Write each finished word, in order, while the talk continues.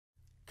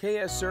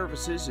KS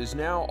Services is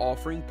now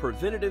offering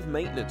preventative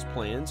maintenance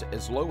plans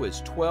as low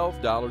as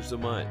 $12 a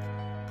month.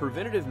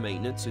 Preventative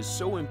maintenance is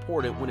so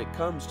important when it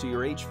comes to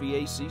your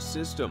HVAC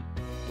system.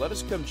 Let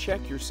us come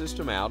check your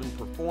system out and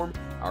perform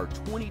our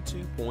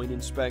 22-point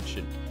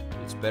inspection.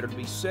 It's better to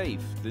be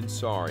safe than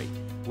sorry.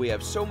 We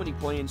have so many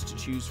plans to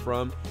choose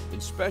from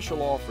and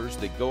special offers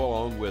that go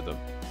along with them.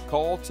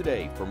 Call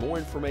today for more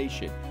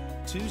information.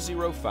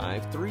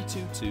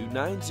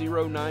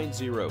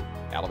 205-322-9090.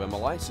 Alabama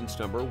license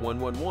number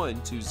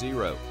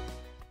 11120.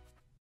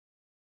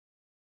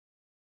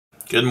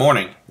 Good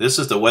morning. This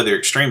is the Weather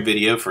Extreme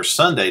video for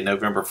Sunday,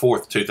 November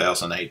 4th,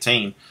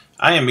 2018.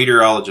 I am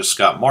meteorologist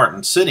Scott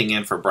Martin, sitting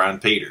in for Brian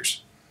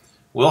Peters.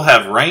 We'll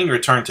have rain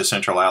return to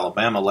central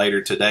Alabama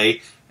later today,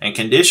 and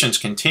conditions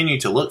continue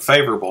to look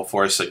favorable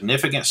for a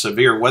significant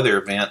severe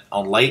weather event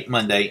on late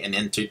Monday and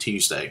into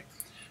Tuesday.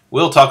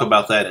 We'll talk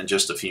about that in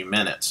just a few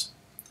minutes.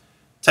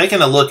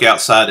 Taking a look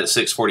outside at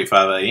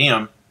 6:45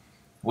 a.m.,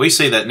 we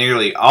see that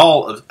nearly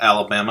all of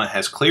Alabama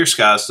has clear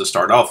skies to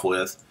start off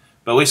with,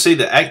 but we see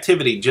the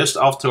activity just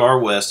off to our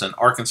west in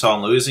Arkansas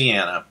and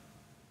Louisiana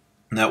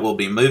that will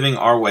be moving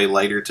our way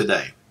later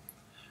today.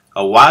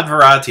 A wide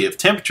variety of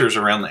temperatures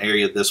around the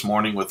area this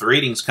morning, with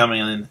readings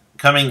coming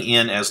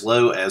in as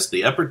low as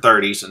the upper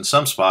 30s in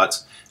some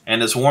spots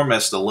and as warm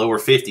as the lower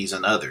 50s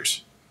in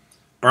others.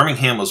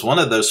 Birmingham was one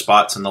of those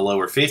spots in the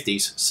lower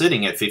 50s,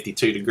 sitting at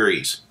 52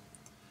 degrees.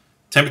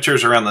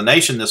 Temperatures around the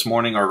nation this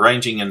morning are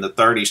ranging in the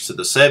 30s to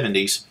the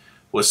 70s,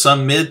 with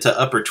some mid to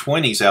upper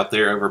 20s out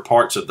there over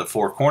parts of the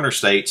Four Corner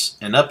states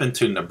and up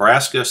into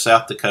Nebraska,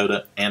 South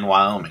Dakota, and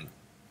Wyoming.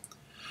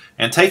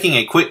 And taking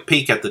a quick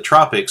peek at the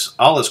tropics,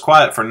 all is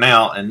quiet for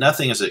now and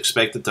nothing is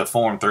expected to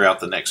form throughout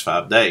the next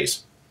 5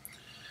 days.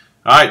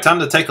 Alright, time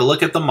to take a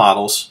look at the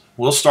models.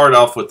 We'll start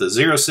off with the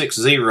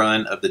 06Z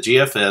run of the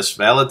GFS,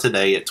 valid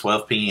today at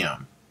 12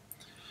 p.m.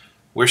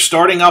 We're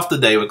starting off the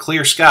day with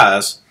clear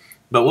skies,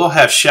 but we'll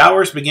have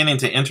showers beginning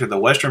to enter the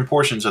western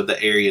portions of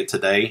the area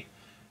today,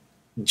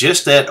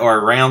 just at or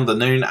around the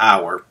noon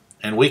hour,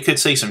 and we could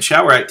see some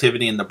shower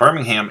activity in the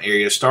Birmingham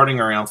area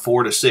starting around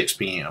 4 to 6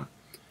 p.m.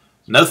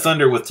 No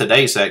thunder with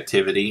today's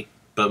activity,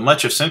 but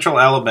much of central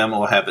Alabama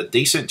will have a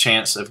decent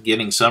chance of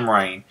getting some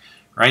rain,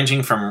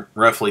 ranging from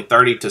roughly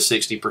 30 to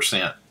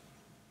 60%,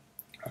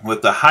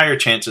 with the higher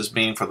chances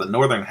being for the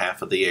northern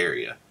half of the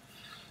area.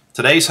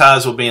 Today's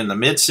highs will be in the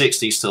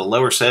mid-60s to the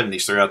lower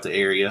 70s throughout the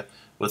area,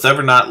 with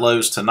overnight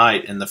lows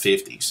tonight in the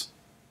 50s.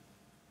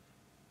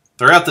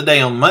 Throughout the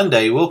day on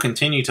Monday, we'll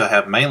continue to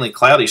have mainly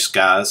cloudy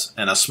skies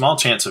and a small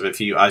chance of a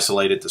few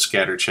isolated to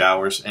scattered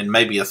showers and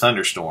maybe a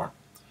thunderstorm.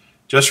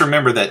 Just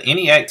remember that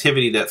any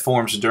activity that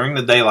forms during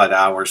the daylight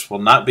hours will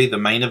not be the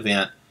main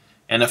event,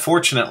 and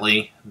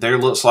unfortunately, there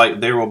looks like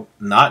there will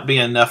not be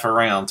enough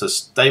around to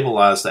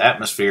stabilize the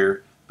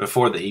atmosphere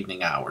before the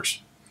evening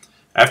hours.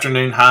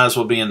 Afternoon highs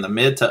will be in the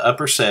mid to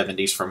upper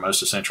 70s for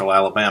most of central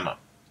Alabama.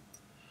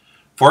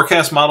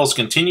 Forecast models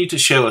continue to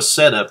show a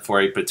setup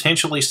for a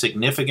potentially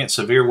significant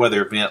severe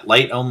weather event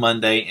late on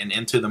Monday and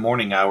into the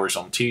morning hours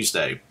on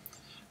Tuesday,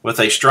 with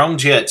a strong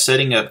jet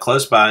setting up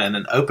close by in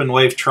an open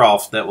wave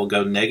trough that will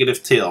go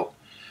negative tilt.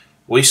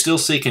 We still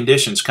see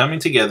conditions coming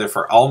together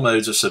for all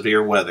modes of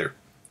severe weather: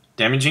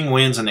 damaging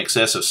winds in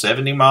excess of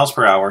 70 miles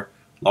per hour,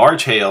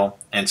 large hail,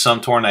 and some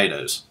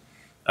tornadoes.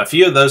 A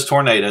few of those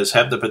tornadoes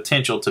have the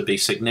potential to be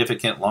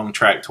significant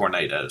long-track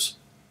tornadoes.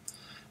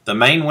 The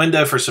main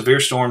window for severe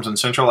storms in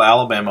central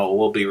Alabama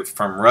will be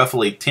from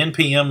roughly 10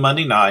 p.m.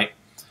 Monday night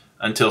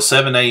until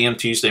 7 a.m.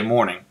 Tuesday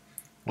morning,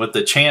 with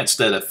the chance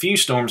that a few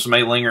storms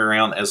may linger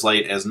around as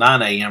late as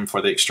 9 a.m.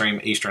 for the extreme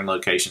eastern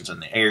locations in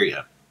the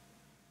area.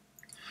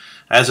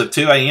 As of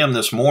 2 a.m.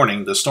 this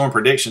morning, the Storm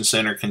Prediction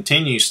Center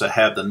continues to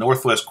have the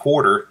northwest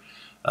quarter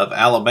of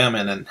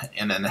Alabama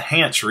an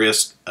enhanced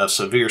risk of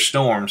severe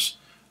storms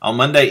on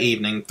Monday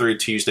evening through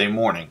Tuesday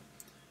morning,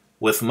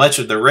 with much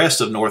of the rest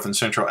of north and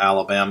central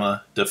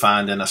Alabama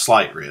defined in a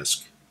slight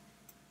risk.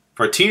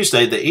 For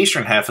Tuesday, the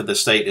eastern half of the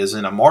state is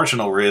in a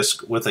marginal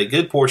risk, with a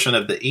good portion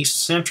of the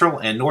east central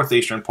and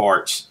northeastern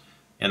parts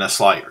in a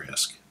slight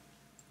risk.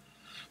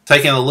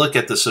 Taking a look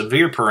at the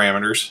severe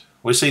parameters,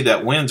 we see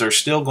that winds are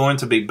still going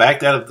to be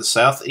backed out of the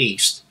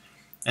southeast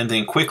and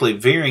then quickly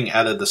veering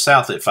out of the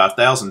south at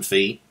 5,000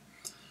 feet,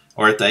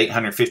 or at the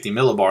 850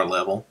 millibar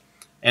level,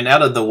 and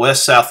out of the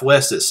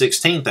west-southwest at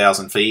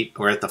 16,000 feet,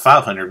 or at the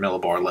 500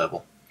 millibar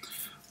level.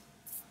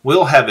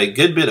 We'll have a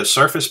good bit of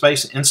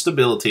surface-based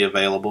instability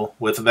available,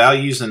 with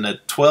values in the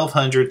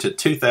 1,200 to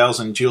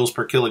 2,000 joules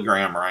per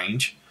kilogram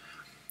range,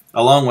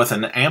 along with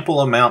an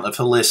ample amount of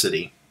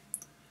helicity.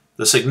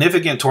 The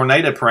significant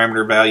tornado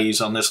parameter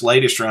values on this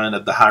latest run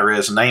of the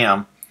high-res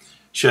NAM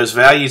shows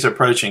values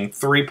approaching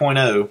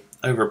 3.0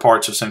 over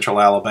parts of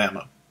central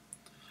Alabama.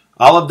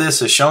 All of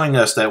this is showing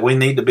us that we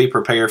need to be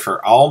prepared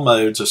for all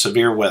modes of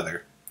severe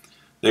weather.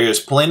 There is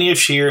plenty of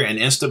shear and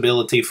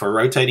instability for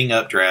rotating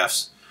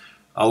updrafts,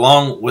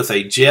 along with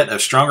a jet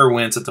of stronger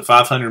winds at the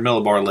 500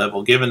 millibar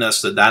level, giving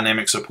us the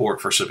dynamic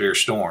support for severe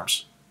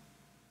storms.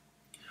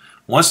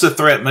 Once the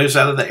threat moves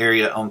out of the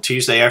area on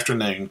Tuesday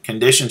afternoon,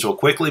 conditions will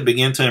quickly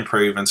begin to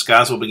improve and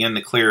skies will begin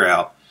to clear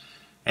out,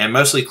 and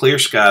mostly clear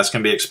skies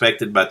can be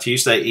expected by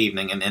Tuesday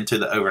evening and into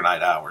the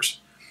overnight hours.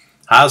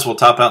 Highs will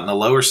top out in the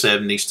lower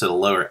 70s to the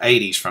lower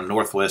 80s from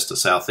northwest to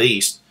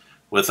southeast,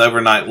 with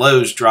overnight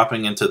lows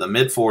dropping into the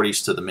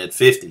mid-40s to the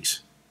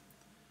mid-50s.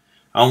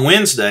 On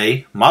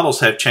Wednesday,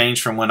 models have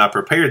changed from when I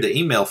prepared the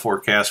email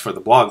forecast for the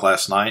blog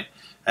last night,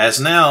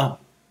 as now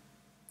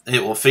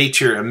it will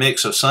feature a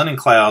mix of sun and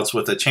clouds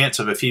with a chance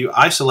of a few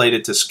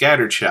isolated to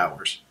scattered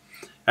showers.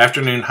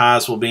 Afternoon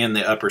highs will be in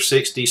the upper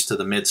 60s to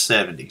the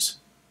mid-70s.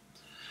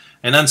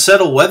 An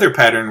unsettled weather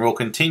pattern will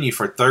continue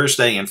for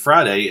Thursday and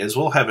Friday, as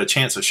we'll have a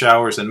chance of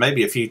showers and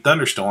maybe a few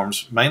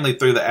thunderstorms, mainly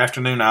through the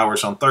afternoon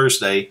hours on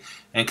Thursday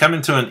and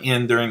coming to an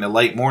end during the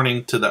late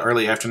morning to the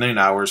early afternoon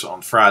hours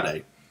on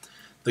Friday.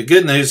 The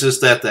good news is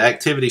that the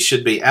activity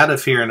should be out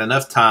of here in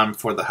enough time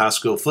for the high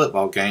school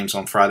football games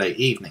on Friday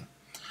evening.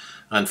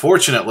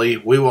 Unfortunately,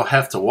 we will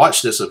have to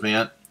watch this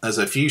event as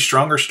a few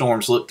stronger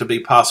storms look to be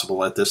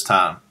possible at this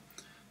time.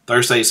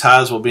 Thursday's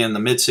highs will be in the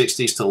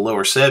mid-60s to the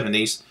lower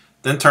 70s,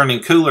 then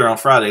turning cooler on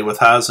Friday with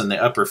highs in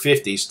the upper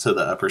 50s to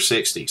the upper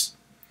 60s.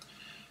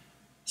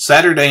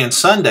 Saturday and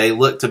Sunday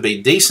look to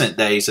be decent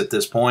days at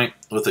this point,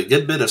 with a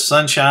good bit of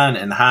sunshine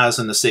and highs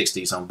in the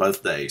 60s on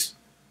both days.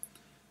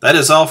 That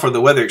is all for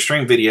the Weather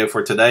Xtreme video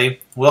for today.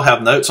 We'll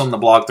have notes on the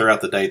blog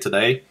throughout the day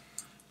today.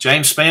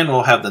 James Spann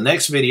will have the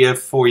next video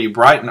for you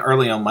bright and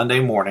early on Monday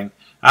morning.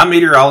 I'm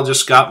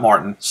meteorologist Scott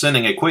Martin,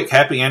 sending a quick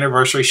happy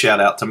anniversary shout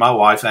out to my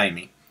wife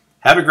Amy.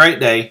 Have a great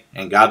day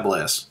and God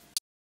bless.